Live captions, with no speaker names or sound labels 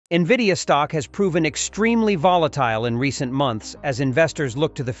Nvidia stock has proven extremely volatile in recent months as investors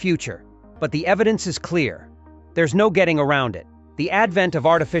look to the future. But the evidence is clear. There's no getting around it. The advent of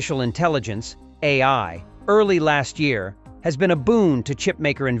artificial intelligence, AI, early last year, has been a boon to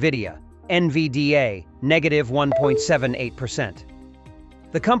chipmaker Nvidia, NVDA, negative 1.78%.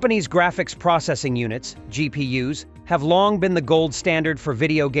 The company's graphics processing units, GPUs, have long been the gold standard for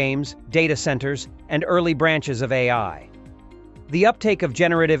video games, data centers, and early branches of AI. The uptake of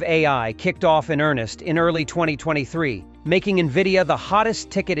generative AI kicked off in earnest in early 2023, making Nvidia the hottest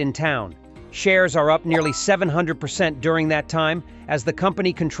ticket in town. Shares are up nearly 700% during that time, as the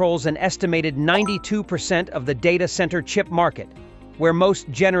company controls an estimated 92% of the data center chip market, where most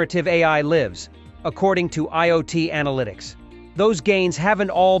generative AI lives, according to IoT Analytics. Those gains haven't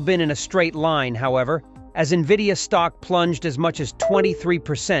all been in a straight line, however, as Nvidia stock plunged as much as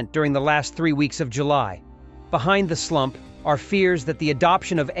 23% during the last 3 weeks of July. Behind the slump are fears that the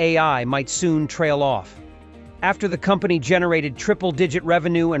adoption of AI might soon trail off. After the company generated triple-digit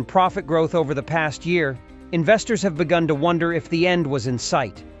revenue and profit growth over the past year, investors have begun to wonder if the end was in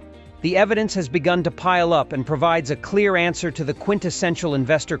sight. The evidence has begun to pile up and provides a clear answer to the quintessential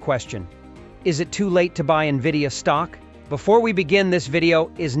investor question. Is it too late to buy Nvidia stock? Before we begin, this video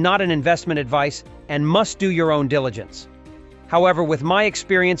is not an investment advice and must do your own diligence. However, with my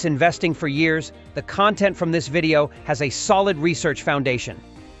experience investing for years, the content from this video has a solid research foundation.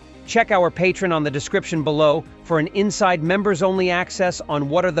 Check our Patreon on the description below for an inside members-only access on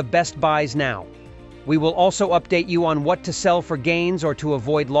what are the best buys now. We will also update you on what to sell for gains or to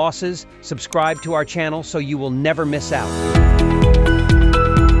avoid losses. Subscribe to our channel so you will never miss out.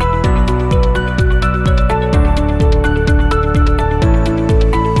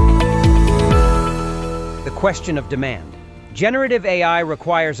 The question of demand. Generative AI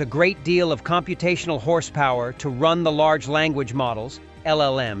requires a great deal of computational horsepower to run the large language models,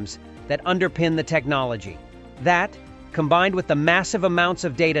 LLMs, that underpin the technology. That, combined with the massive amounts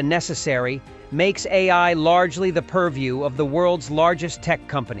of data necessary, makes AI largely the purview of the world's largest tech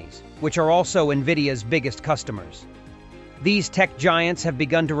companies, which are also Nvidia's biggest customers. These tech giants have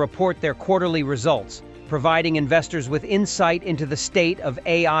begun to report their quarterly results, providing investors with insight into the state of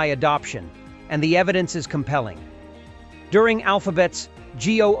AI adoption, and the evidence is compelling. During Alphabet's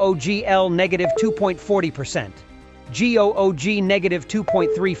GOOGL negative 2.40%, GOOG negative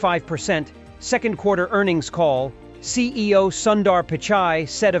 2.35%, second quarter earnings call, CEO Sundar Pichai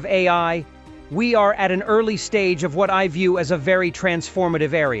said of AI, "We are at an early stage of what I view as a very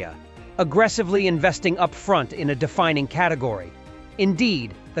transformative area, aggressively investing upfront in a defining category."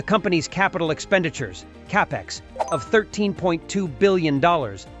 Indeed, the company's capital expenditures, CapEx, of $13.2 billion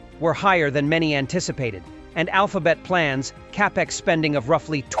were higher than many anticipated, and Alphabet plans CapEx spending of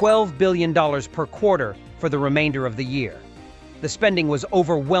roughly $12 billion per quarter for the remainder of the year. The spending was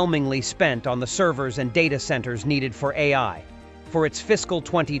overwhelmingly spent on the servers and data centers needed for AI. For its fiscal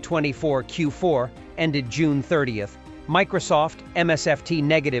 2024 Q4, ended June 30th, Microsoft, MSFT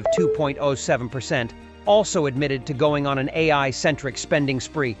negative 2.07%, also admitted to going on an AI-centric spending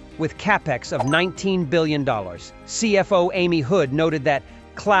spree with CapEx of $19 billion. CFO Amy Hood noted that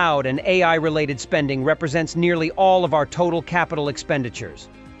cloud and AI-related spending represents nearly all of our total capital expenditures.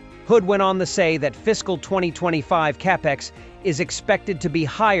 Hood went on to say that fiscal 2025 CapEx is expected to be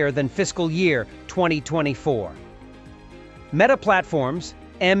higher than fiscal year 2024. Meta Platforms,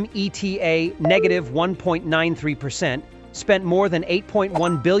 META, negative 1.93%, spent more than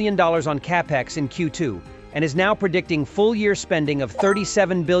 $8.1 billion on CapEx in Q2 and is now predicting full-year spending of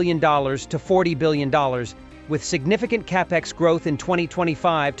 $37 billion to $40 billion, with significant CapEx growth in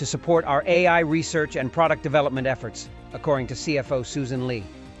 2025 to support our AI research and product development efforts, according to CFO Susan Lee,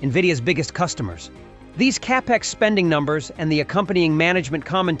 Nvidia's biggest customers. These CapEx spending numbers and the accompanying management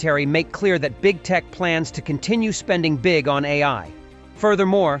commentary make clear that big tech plans to continue spending big on AI.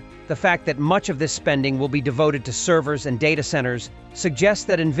 Furthermore, the fact that much of this spending will be devoted to servers and data centers suggests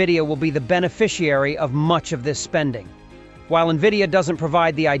that Nvidia will be the beneficiary of much of this spending. While Nvidia doesn't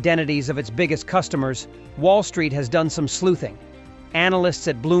provide the identities of its biggest customers, Wall Street has done some sleuthing. Analysts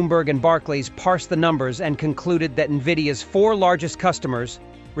at Bloomberg and Barclays parsed the numbers and concluded that Nvidia's 4 largest customers,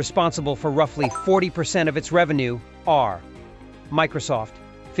 responsible for roughly 40% of its revenue, are Microsoft,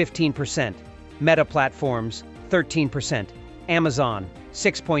 15%, Meta Platforms, 13%, Amazon,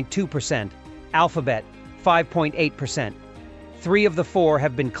 6.2%, Alphabet, 5.8%. 3 of the 4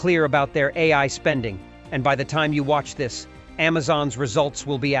 have been clear about their AI spending, and by the time you watch this, Amazon's results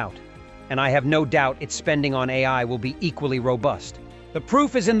will be out, and I have no doubt its spending on AI will be equally robust. The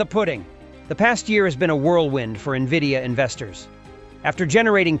proof is in the pudding. The past year has been a whirlwind for Nvidia investors. After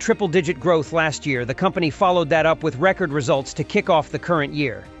generating triple-digit growth last year, the company followed that up with record results to kick off the current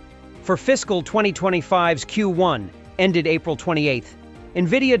year. For fiscal 2025's Q1, ended April 28th,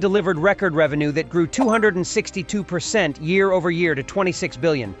 Nvidia delivered record revenue that grew 262% year-over-year to $26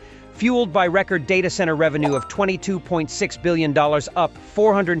 billion, fueled by record data center revenue of $22.6 billion, up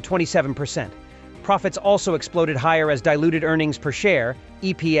 427%. Profits also exploded higher as diluted earnings per share,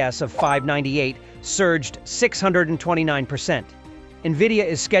 EPS of $5.98, surged 629%. Nvidia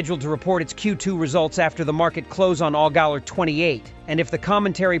is scheduled to report its Q2 results after the market close on August 28, and if the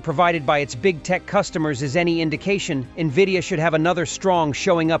commentary provided by its big tech customers is any indication, Nvidia should have another strong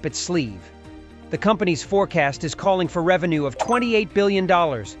showing up its sleeve. The company's forecast is calling for revenue of $28 billion,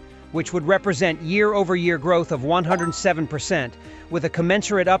 which would represent year-over-year growth of 107%, with a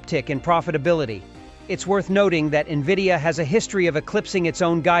commensurate uptick in profitability. It's worth noting that Nvidia has a history of eclipsing its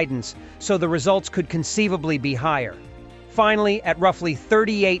own guidance, so the results could conceivably be higher. Finally, at roughly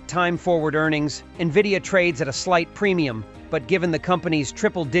 38 time forward earnings, Nvidia trades at a slight premium, but given the company's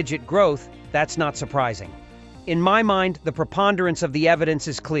triple-digit growth, that's not surprising. In my mind, the preponderance of the evidence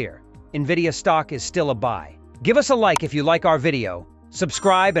is clear. Nvidia stock is still a buy. Give us a like if you like our video,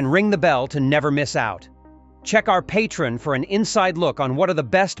 subscribe and ring the bell to never miss out. Check our Patreon for an inside look on what are the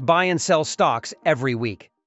best buy and sell stocks every week.